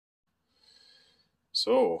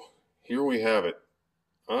So here we have it.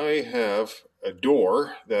 I have a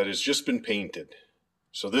door that has just been painted.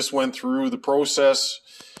 So this went through the process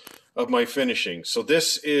of my finishing. So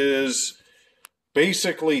this is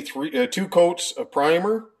basically two coats of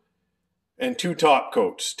primer and 2 top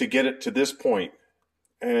coats to get it to this point.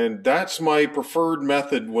 And that's my preferred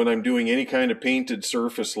method when I'm doing any kind of painted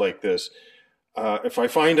surface like this. If I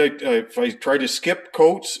find if I try to skip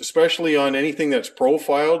coats, especially on anything that's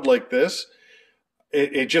profiled like this,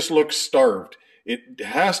 it just looks starved. It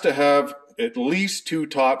has to have at least 2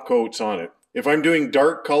 top coats on it. If I'm doing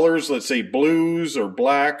dark colors, let's say blues or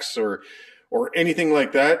blacks or anything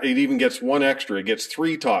like that, it even gets 1 extra. It gets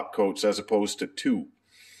 3 top coats as opposed to 2.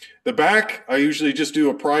 The back, I usually just do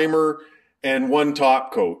a primer and 1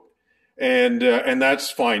 top coat. And that's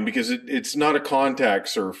fine because it's not a contact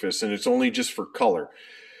surface and it's only just for color.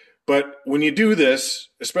 But when you do this,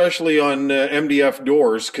 especially on MDF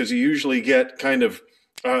doors, because you usually get kind of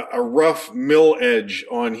a rough mill edge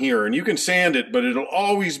on here, and you can sand it, but it'll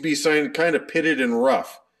always be kind of pitted and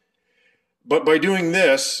rough. But by doing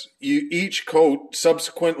this, each coat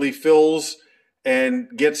subsequently fills and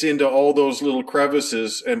gets into all those little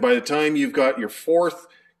crevices, and by the time you've got your 4th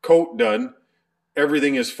coat done,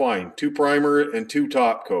 everything is fine. 2 primer and 2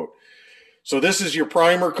 top coat. So this is your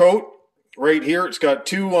primer coat right here. It's got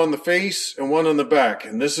 2 on the face and 1 on the back.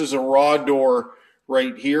 And this is a raw door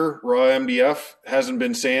right here. Raw MDF. Hasn't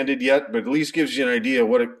been sanded yet, but at least gives you an idea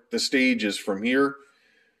what the stage is from here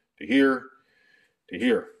to here to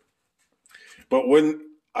here. But when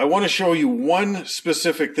I want to show you one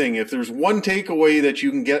specific thing, if there's one takeaway that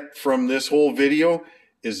you can get from this whole video,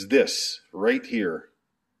 is this right here.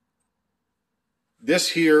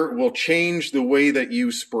 This here will change the way that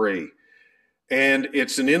you spray. And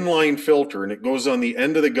it's an inline filter, and it goes on the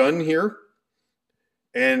end of the gun here.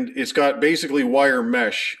 And it's got basically wire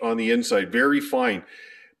mesh on the inside, very fine.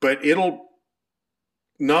 But it'll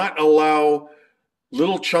not allow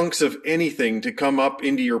little chunks of anything to come up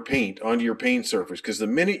into your paint, onto your paint surface. Because the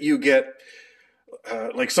minute you get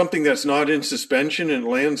like something that's not in suspension and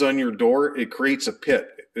lands on your door, it creates a pit.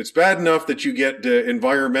 It's bad enough that you get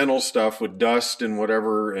environmental stuff with dust and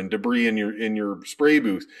whatever and debris in your spray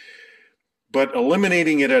booth. But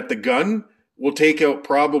eliminating it at the gun will take out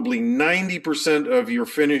probably 90% of your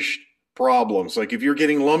finished problems. Like if you're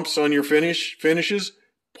getting lumps on your finishes,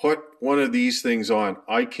 put one of these things on.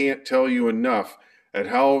 I can't tell you enough at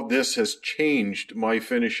how this has changed my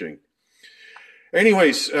finishing.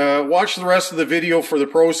 Anyways, watch the rest of the video for the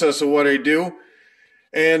process of what I do.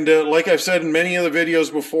 And like I've said in many of the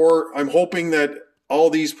videos before, I'm hoping that all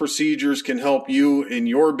these procedures can help you in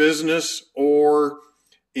your business or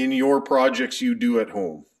in your projects you do at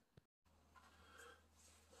home.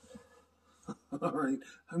 All right,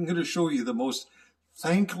 I'm going to show you the most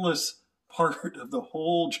thankless part of the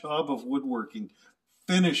whole job of woodworking,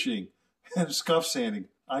 finishing and scuff sanding.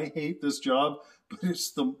 I hate this job, but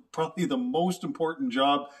it's probably the most important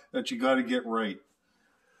job that you got to get right.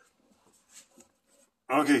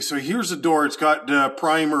 Okay, so here's a door. It's got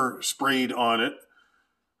primer sprayed on it.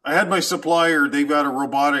 I had my supplier, they've got a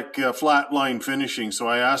robotic flat line finishing, so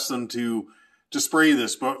I asked them to spray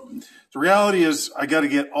this. But the reality is I got to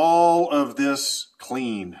get all of this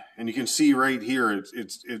clean. And you can see right here,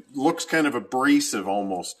 it looks kind of abrasive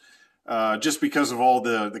almost, just because of all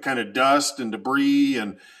the kind of dust and debris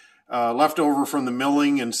and left over from the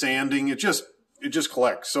milling and sanding. It just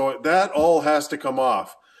collects. So that all has to come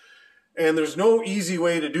off. And there's no easy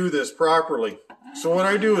way to do this properly. So what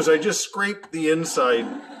I do is I just scrape the inside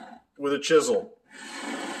with a chisel.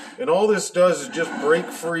 And all this does is just break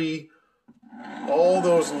free all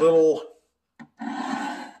those little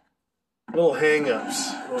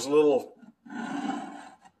hang-ups, those little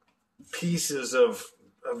pieces of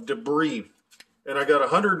debris. And I got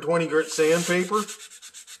 120 grit sandpaper.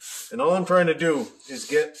 And all I'm trying to do is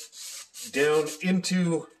get down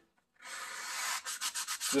into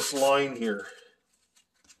this line here,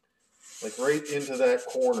 like right into that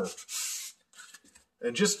corner,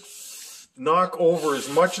 and just knock over as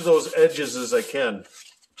much of those edges as I can.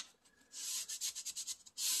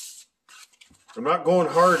 I'm not going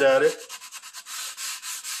hard at it,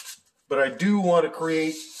 but I do want to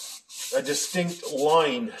create a distinct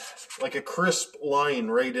line, like a crisp line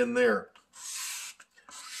right in there.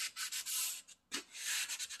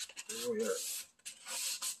 There we are.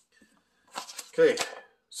 Okay.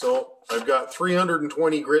 So I've got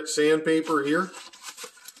 320 grit sandpaper here.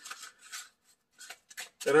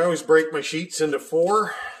 And I always break my sheets into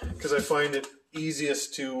 4 because I find it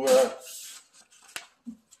easiest to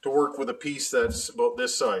work with a piece that's about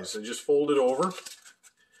this size. I just fold it over.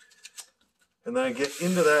 And then I get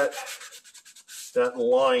into that that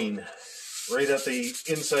line right at the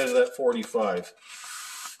inside of that 45.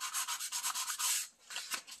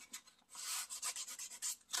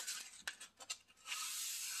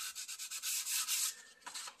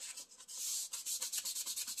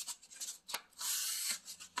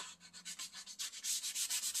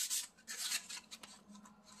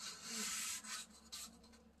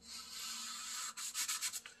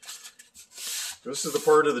 This is the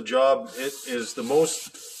part of the job, it is the most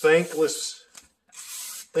thankless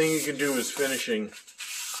thing you can do is finishing.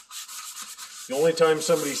 The only time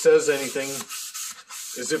somebody says anything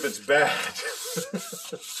is if it's bad.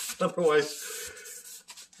 Otherwise,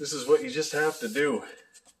 this is what you just have to do.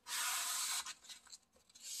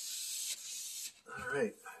 All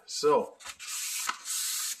right, so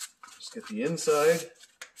just get the inside.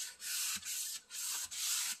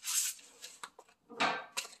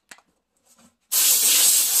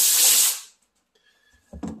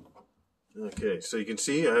 Okay, so you can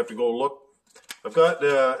see I have to go look. I've got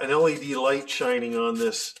an LED light shining on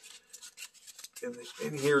this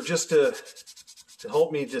in here just to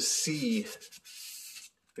help me to see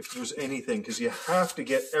if there's anything, because you have to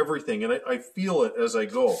get everything, and I feel it as I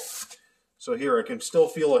go. So here I can still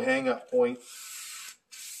feel a hang-up point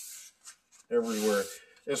everywhere.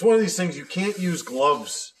 And it's one of these things, you can't use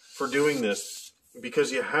gloves for doing this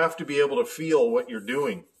because you have to be able to feel what you're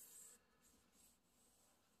doing.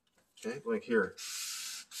 Okay, like here.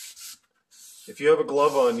 If you have a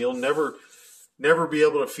glove on, you'll never be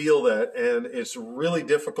able to feel that, and it's really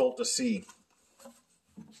difficult to see.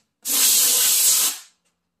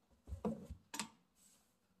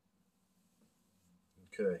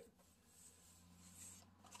 Okay.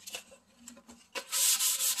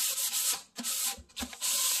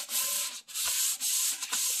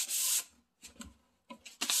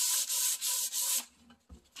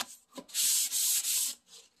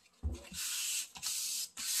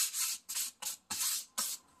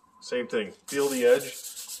 Same thing, feel the edge.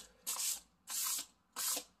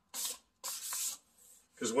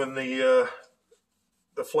 Because when the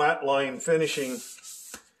flat line finishing,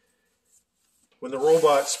 when the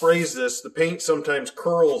robot sprays this, the paint sometimes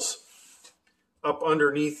curls up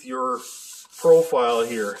underneath your profile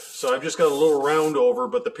here. So I've just got a little round over,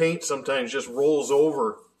 but the paint sometimes just rolls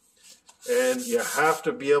over, and you have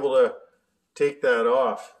to be able to take that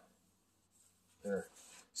off. There.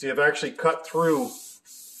 See, I've actually cut through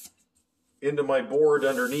into my board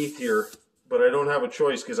underneath here, but I don't have a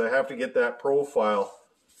choice because I have to get that profile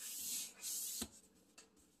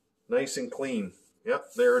nice and clean.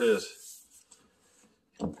 Yep, there it is.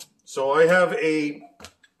 So I have a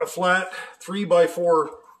flat 3x4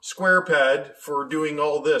 square pad for doing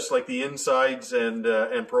all this, like the insides and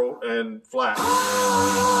flat.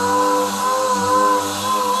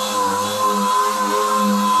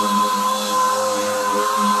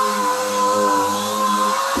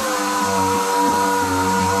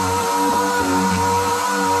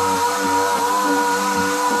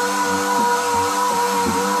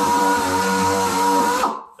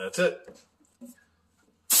 That's it.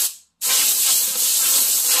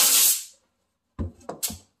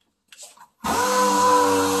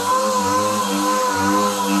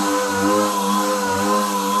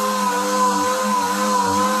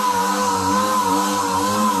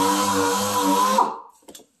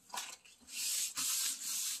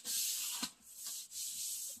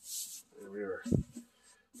 There we are.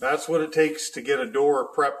 That's what it takes to get a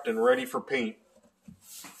door prepped and ready for paint.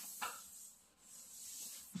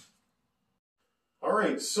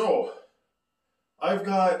 Alright, so I've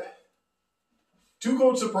got 2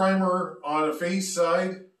 coats of primer on a face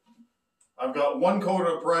side. I've got 1 coat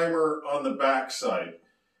of primer on the back side.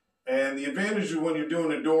 And the advantage of when you're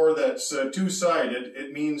doing a door that's two-sided,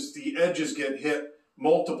 it means the edges get hit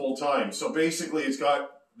multiple times. So basically it's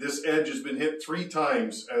got, this edge has been hit 3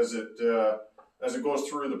 times as it goes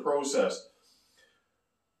through the process.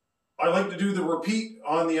 I like to do the repeat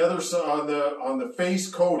on the other side, on the face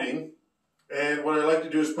coating. And what I like to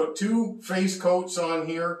do is put 2 face coats on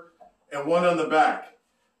here and 1 on the back.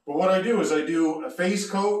 But what I do is I do a face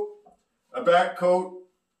coat, a back coat,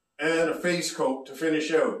 and a face coat to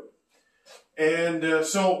finish out. And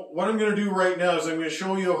so what I'm going to do right now is I'm going to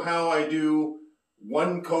show you how I do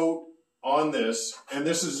 1 coat on this. And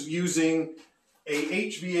this is using a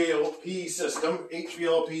HVLP system,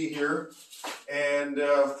 HVLP here. And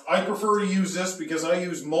I prefer to use this because I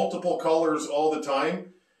use multiple colors all the time.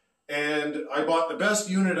 And I bought the best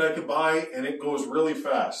unit I could buy, and it goes really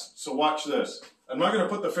fast. So watch this. I'm not going to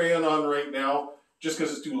put the fan on right now, just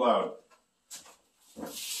because it's too loud.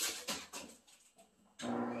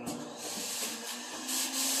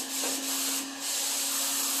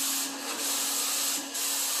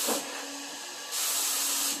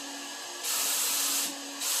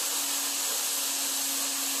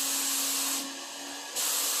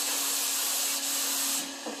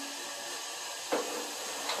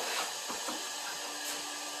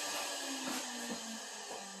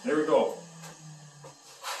 There we go.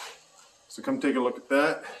 So come take a look at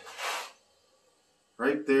that.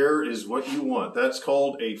 Right there is what you want. That's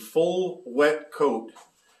called a full wet coat.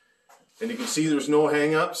 And you can see there's no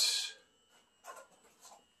hang-ups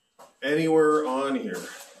anywhere on here.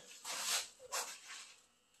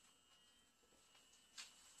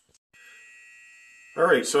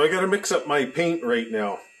 Alright, so I got to mix up my paint right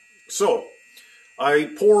now. So I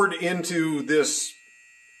poured into this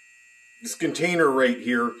container right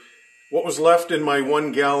here what was left in my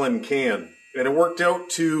 1 gallon can, and it worked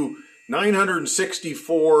out to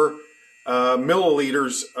 964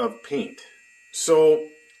 milliliters of paint. So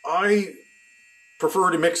I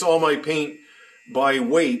prefer to mix all my paint by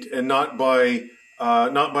weight and not by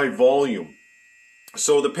volume.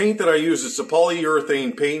 So the paint that I use is a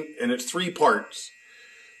polyurethane paint, and it's 3 parts.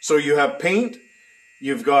 So you have paint,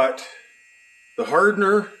 you've got the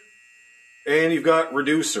hardener, and you've got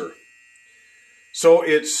reducer. So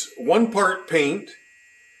it's 1 part paint,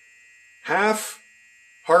 half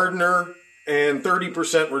hardener, and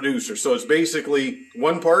 30% reducer. So it's basically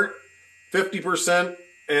 1 part, 50%,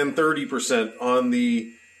 and 30% on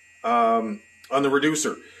the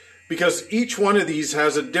reducer. Because each one of these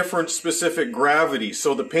has a different specific gravity.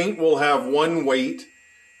 So the paint will have 1 weight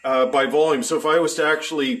by volume. So if I was to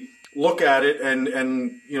actually look at it and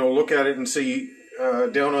look at it and see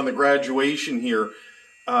down on the graduation here,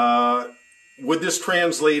 would this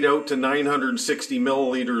translate out to 960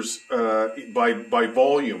 milliliters by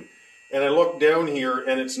volume? And I look down here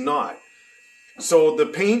and it's not. So the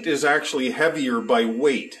paint is actually heavier by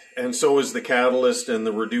weight, and so is the catalyst and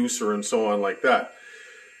the reducer and so on like that.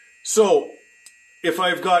 So if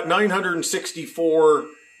I've got 964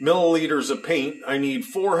 milliliters of paint, I need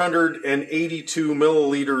 482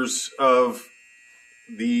 milliliters of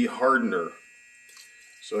the hardener.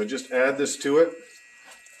 So I just add this to it.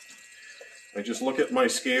 I just look at my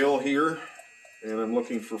scale here, and I'm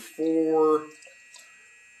looking for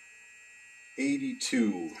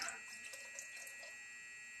 482,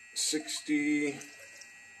 60,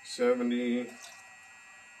 70,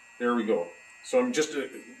 there we go. So I'm just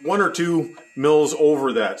 1 or 2 mils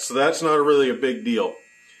over that, so that's not really a big deal.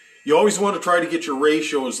 You always want to try to get your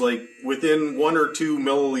ratios like within 1 or 2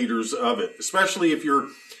 milliliters of it, especially if you're,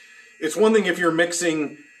 it's one thing if you're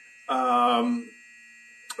mixing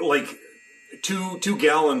like two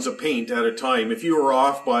gallons of paint at a time. If you were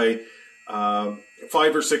off by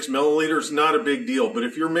 5 or 6 milliliters, not a big deal. But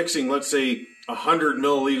if you're mixing, let's say, 100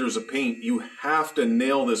 milliliters of paint, you have to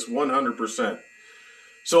nail this 100%.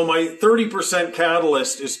 So my 30%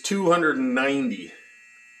 catalyst is 290.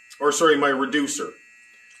 Or sorry, my reducer.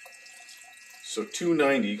 So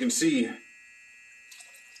 290. You can see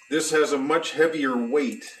this has a much heavier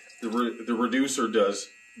weight, the reducer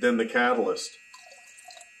does, than the catalyst.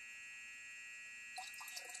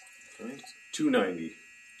 Okay, 290,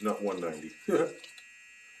 not 190.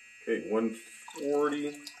 Okay,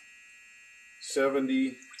 140,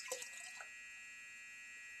 70,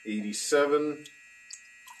 87.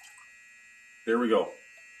 There we go.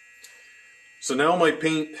 So now my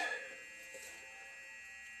paint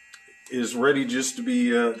is ready just to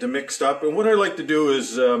be mixed up. And what I like to do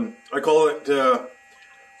is, I call it the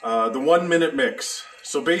 1 minute mix.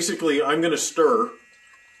 So basically I'm going to stir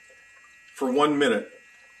for 1 minute.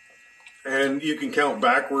 And you can count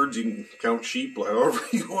backwards, you can count sheep, however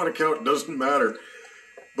you want to count, it doesn't matter.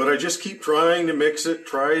 But I just keep trying to mix it,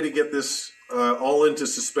 try to get this all into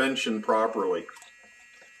suspension properly.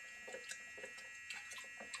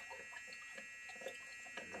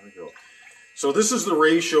 There we go. So this is the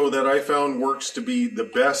ratio that I found works to be the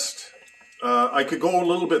best. I could go a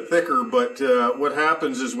little bit thicker, but what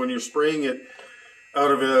happens is when you're spraying it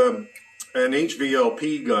out of an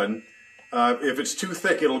HVLP gun, if it's too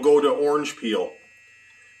thick, it'll go to orange peel.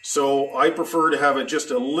 So I prefer to have it just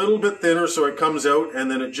a little bit thinner so it comes out and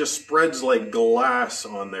then it just spreads like glass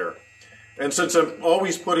on there. And since I'm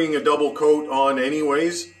always putting a double coat on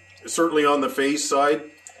anyways, certainly on the face side,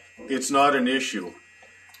 it's not an issue.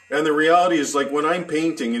 And the reality is, like when I'm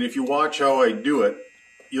painting, and if you watch how I do it,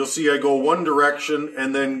 you'll see I go one direction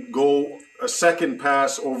and then go a second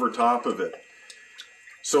pass over top of it.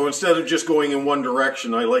 So instead of just going in one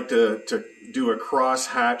direction, I like to do a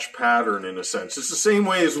cross-hatch pattern in a sense. It's the same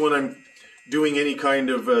way as when I'm doing any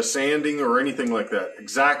kind of sanding or anything like that.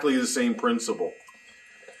 Exactly the same principle.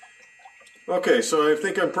 Okay, so I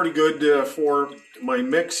think I'm pretty good for my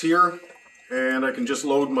mix here, and I can just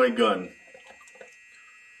load my gun.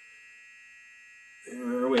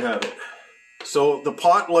 There we have it. So the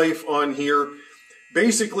pot life on here,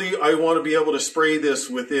 basically I want to be able to spray this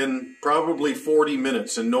within probably 40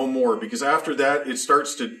 minutes and no more, because after that it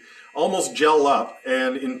starts to, almost gel up,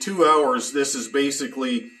 and in 2 hours this is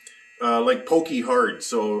basically like pokey hard.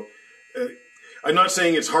 So I'm not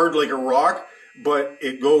saying it's hard like a rock, but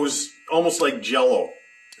it goes almost like jello.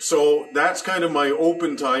 So that's kind of my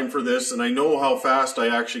open time for this, and I know how fast I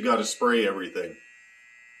actually got to spray everything.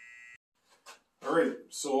 All right,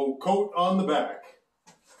 so coat on the back.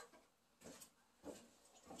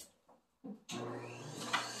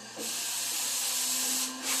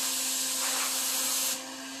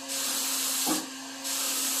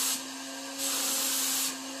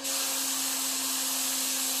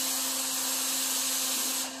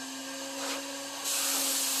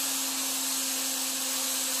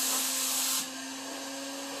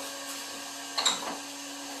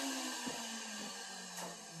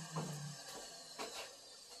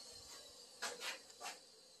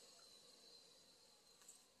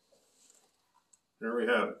 There we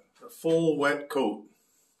have it, a full wet coat.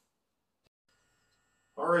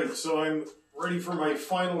 All right, so I'm ready for my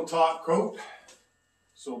final top coat.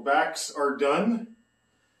 So backs are done,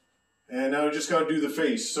 and now I just got to do the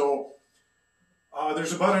face. So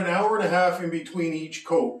there's about an hour and a half in between each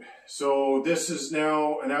coat. So this is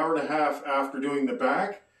now an hour and a half after doing the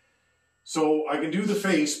back. So I can do the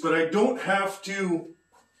face, but I don't have to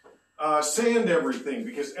sand everything,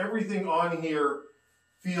 because everything on here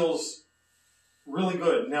feels really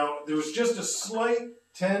good. Now, there was just a slight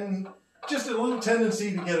just a little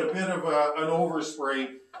tendency to get a bit of an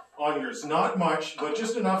overspray on yours. Not much, but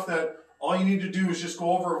just enough that all you need to do is just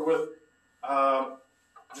go over it with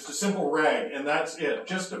just a simple rag, and that's it.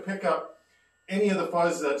 Just to pick up any of the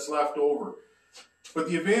fuzz that's left over. But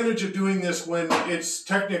the advantage of doing this when it's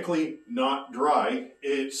technically not dry,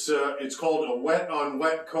 it's called a wet on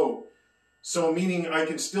wet coat. So meaning I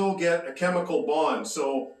can still get a chemical bond.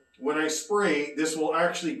 So when I spray, this will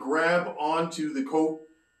actually grab onto the coat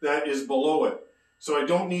that is below it. So I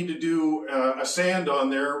don't need to do a sand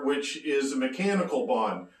on there, which is a mechanical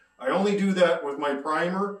bond. I only do that with my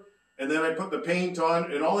primer, and then I put the paint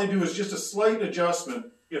on, and all I do is just a slight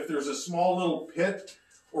adjustment. If there's a small little pit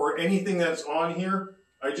or anything that's on here,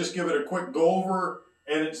 I just give it a quick go over,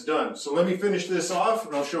 and it's done. So let me finish this off,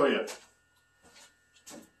 and I'll show you.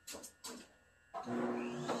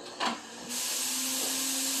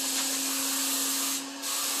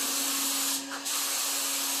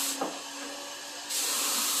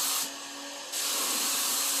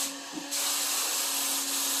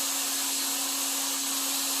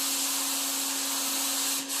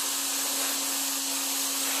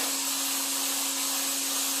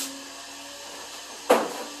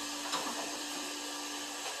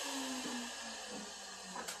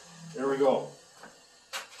 There we go.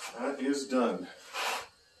 That is done.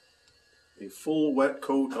 A full wet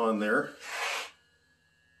coat on there.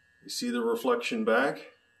 You see the reflection back?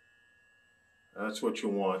 That's what you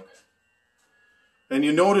want. And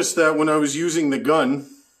you notice that when I was using the gun,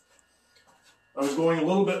 I was going a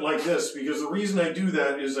little bit like this, because the reason I do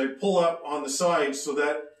that is I pull up on the sides so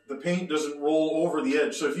that the paint doesn't roll over the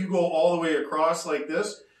edge. So if you go all the way across like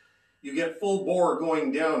this, you get full bore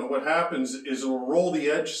going down, and what happens is it'll roll the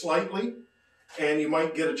edge slightly, and you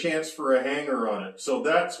might get a chance for a hanger on it. So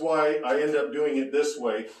that's why I end up doing it this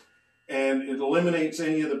way, and it eliminates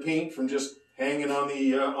any of the paint from just hanging on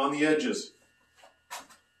the edges.